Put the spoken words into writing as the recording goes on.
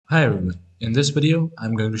Hi everyone, in this video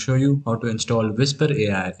I'm going to show you how to install Whisper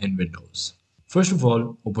AI in Windows. First of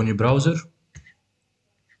all, open your browser,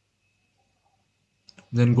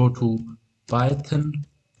 then go to python.org.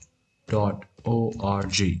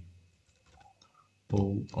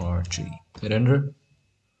 Hit enter.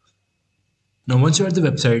 Now once you're at the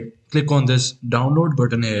website, click on this download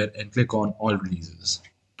button here and click on all releases.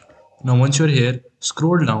 Now once you're here,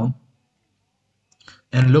 scroll down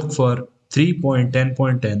and look for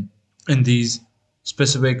 3.10.10 in these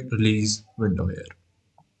specific release window here.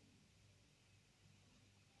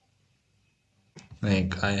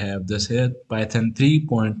 Like I have this here, Python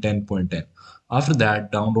 3.10.10. After that,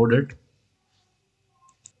 download it,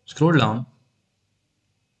 scroll down.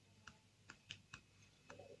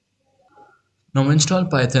 Now install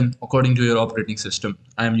Python according to your operating system.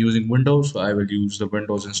 I am using Windows, so I will use the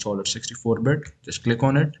Windows installer 64-bit. Just click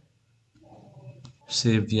on it,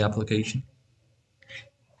 save the application.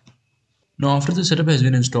 Now after the setup has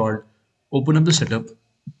been installed, open up the setup.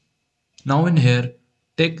 Now in here,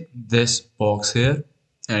 tick this box here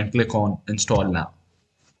and click on install now.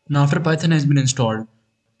 Now after Python has been installed,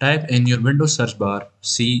 type in your Windows search bar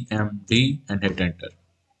cmd and hit enter.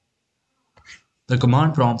 The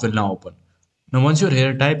command prompt will now open. Now once you're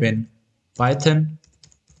here, type in python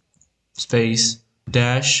space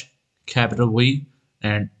dash capital V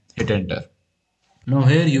and hit enter. Now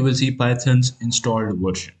here you will see Python's installed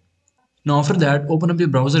version. Now after that, open up your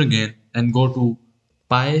browser again and go to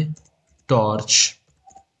pytorch.org.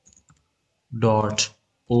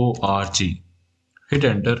 Hit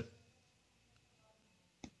enter.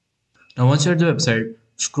 Now once you're at the website,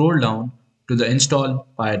 scroll down to the install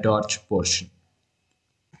PyTorch portion.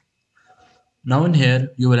 Now in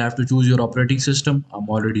here, you will have to choose your operating system. I'm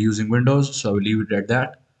already using Windows, so I will leave it at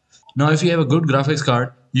that. Now if you have a good graphics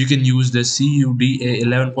card, you can use the CUDA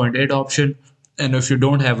 11.8 option, and if you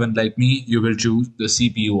don't have one like me, you will choose the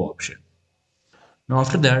CPU option. Now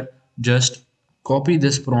after that, just copy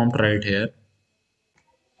this prompt right here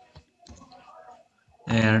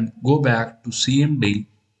and go back to CMD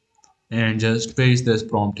and just paste this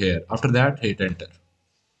prompt here. After that, hit enter.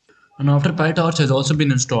 And after PyTorch has also been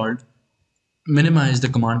installed, minimize the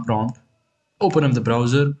command prompt, open up the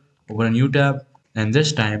browser, open a new tab, and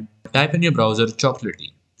this time type in your browser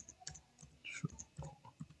chocolatey.org.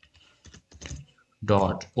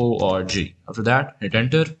 After that, hit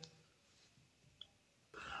enter.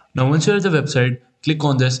 Now once you're at the website, click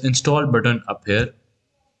on this install button up here.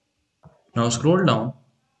 Now scroll down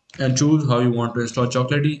and choose how you want to install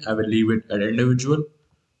Chocolatey. I will leave it at individual.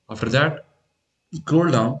 After that, scroll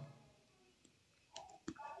down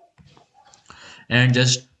and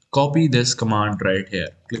just copy this command right here.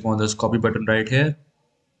 Click on this copy button right here.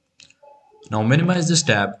 Now minimize this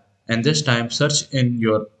tab and this time search in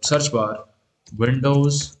your search bar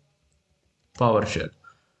Windows PowerShell.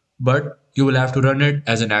 But you will have to run it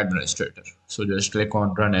as an administrator. So just click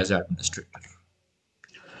on run as administrator.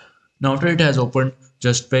 Now after it has opened,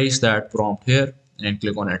 just paste that prompt here and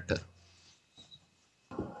click on enter.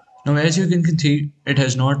 Now as you can see, it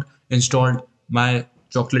has not installed my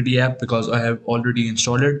Chocolatey app because I have already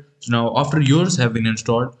installed it. So now after yours have been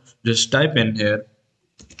installed, just type in here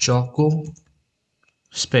choco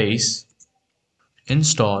space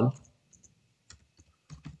install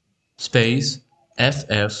space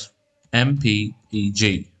ffmpeg.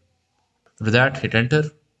 After that, hit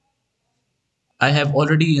enter. I have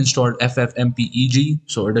already installed ffmpeg,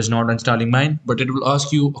 so it is not installing mine, but it will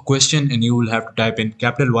ask you a question and you will have to type in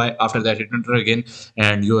capital Y. After that, hit enter again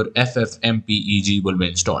and your ffmpeg will be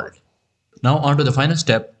installed. Now on to the final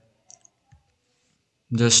step.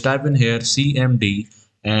 Just type in here cmd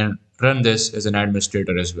and run this as an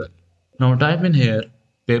administrator as well. Now type in here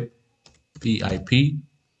pip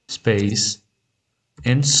space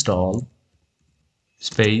install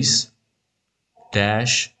space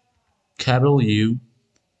dash capital U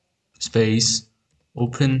space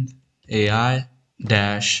open AI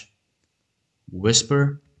dash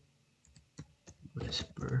whisper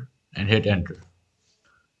and hit enter.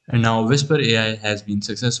 And now Whisper AI has been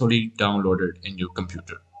successfully downloaded in your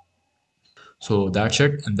computer. So that's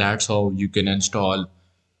it, and that's how you can install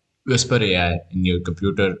Whisper AI in your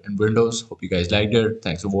computer and Windows. Hope you guys liked it.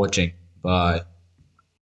 Thanks for watching. Bye.